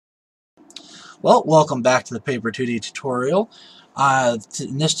Well, welcome back to the Paper2d tutorial.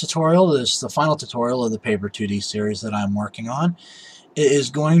 In this tutorial, this is the final tutorial of the Paper2d series that I'm working on. It is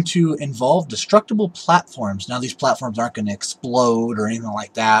going to involve destructible platforms. Now, these platforms aren't going to explode or anything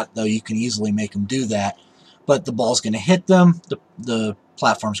like that, though you can easily make them do that. But the ball's going to hit them, the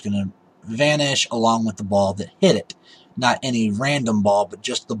platform's going to vanish along with the ball that hit it. Not any random ball, but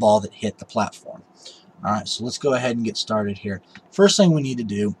just the ball that hit the platform. Alright, so let's go ahead and get started here. First thing we need to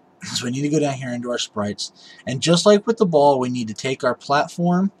do is we need to go down here into our sprites, and just like with the ball, we need to take our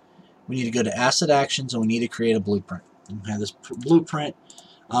platform, we need to go to Asset Actions, and we need to create a blueprint. Okay, this blueprint,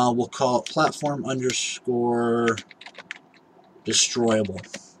 we'll call it platform underscore destroyable.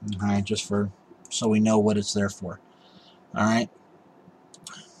 Okay, just so we know what it's there for. Alright.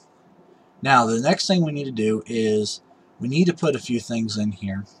 Now, the next thing we need to do is we need to put a few things in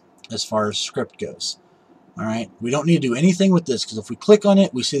here as far as script goes. Alright, we don't need to do anything with this, because if we click on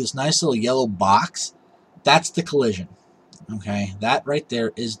it, we see this nice little yellow box. That's the collision. Okay, that right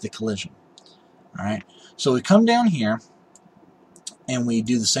there is the collision. Alright, so we come down here and we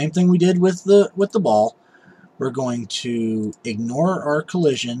do the same thing we did with the ball. We're going to ignore our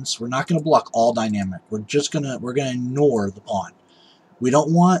collisions. We're not going to block all dynamic. We're going to ignore the pawn. We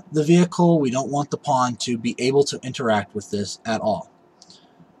don't want the vehicle, we don't want the pawn to be able to interact with this at all.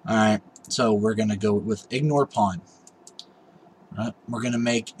 Alright, so we're going to go with ignore pawn. Right, we're going to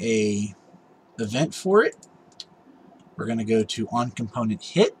make a event for it. We're going to go to on component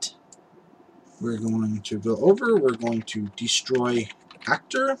hit. We're going to go over, we're going to destroy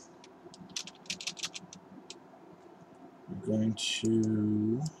actor. We're going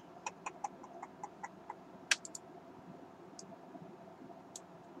to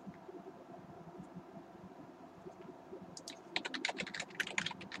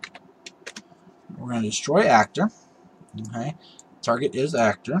destroy actor. Okay, target is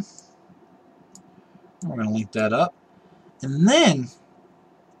actor. We're going to link that up. And then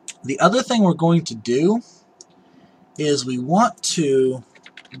the other thing we're going to do is we want to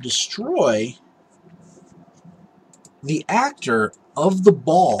destroy the actor of the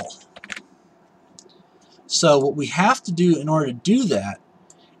ball. So what we have to do in order to do that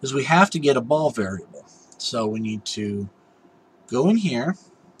is we have to get a ball variable. So we need to go in here.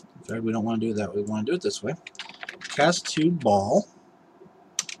 In fact, we don't want to do it that way. We want to do it this way. Cast to ball.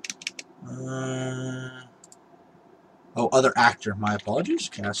 Other actor. My apologies.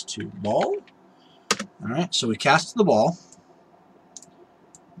 Cast to ball. Alright, so we cast the ball.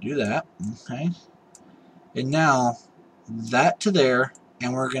 Do that. Okay. And now that to there,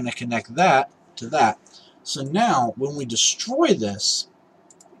 and we're going to connect that to that. So now when we destroy this,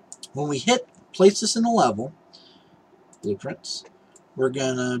 when we place this in a level, blueprints, we're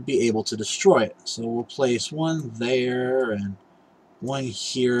going to be able to destroy it. So we'll place one there and one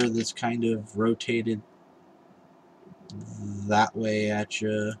here that's kind of rotated that way at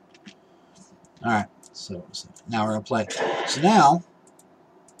you. Alright, so now we're going to play. So now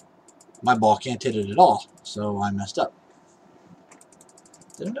my ball can't hit it at all, so I messed up.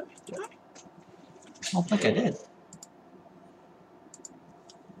 Didn't I? Did I? I don't think I did.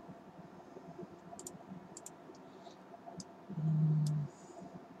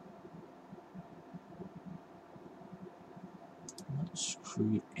 Let's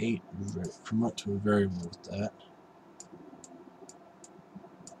create promote to a variable with that.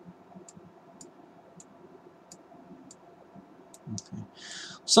 Okay.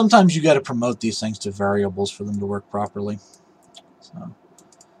 Sometimes you got to promote these things to variables for them to work properly. So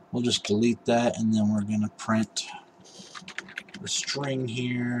we'll just delete that, and then we're going to print a string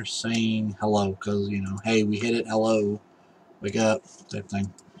here saying hello, because, you know, hey, we hit it, hello, wake up, type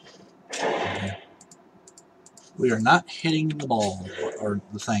thing. Okay. We are not hitting the ball, or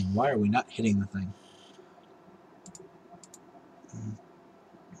the thing. Why are we not hitting the thing?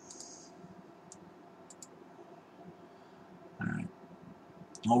 Alright.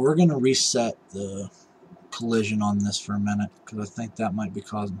 Well, we're going to reset the collision on this for a minute, because I think that might be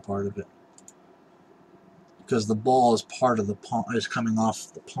causing part of it. Because the ball is part of the pawn, is coming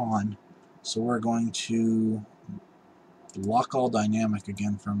off the pawn. So we're going to block all dynamic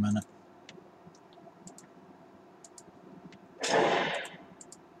again for a minute.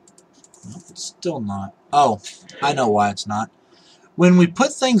 Nope, it's still not. Oh, I know why it's not. When we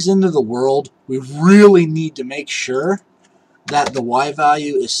put things into the world, we really need to make sure that the Y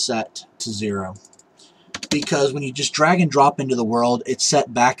value is set to 0. Because when you just drag and drop into the world, it's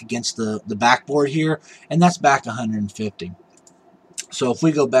set back against the backboard here, and that's back 150. So if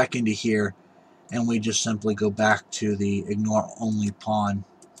we go back into here, and we just simply go back to the ignore only pawn,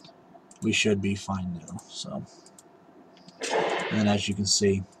 we should be fine now. So, and then as you can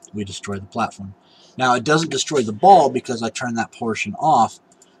see, we destroy the platform. Now it doesn't destroy the ball because I turned that portion off,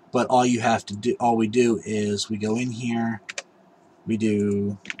 but all we do is we go in here, we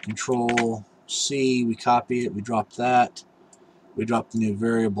do Control C, we copy it, we drop that, we drop the new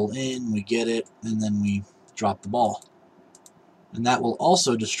variable in, we get it, and then we drop the ball. And that will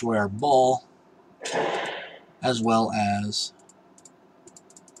also destroy our ball as well as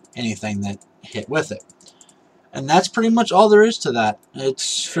anything that hit with it. And that's pretty much all there is to that.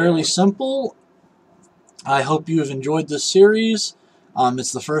 It's fairly simple. I hope you have enjoyed this series.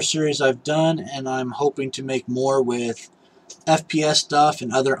 It's the first series I've done, and I'm hoping to make more with FPS stuff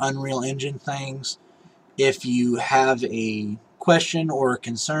and other Unreal Engine things. If you have a question or a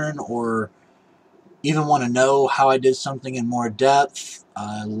concern, or even want to know how I did something in more depth,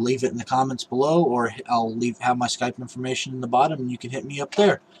 leave it in the comments below, or I'll have my Skype information in the bottom and you can hit me up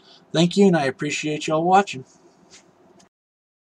there. Thank you, and I appreciate y'all watching.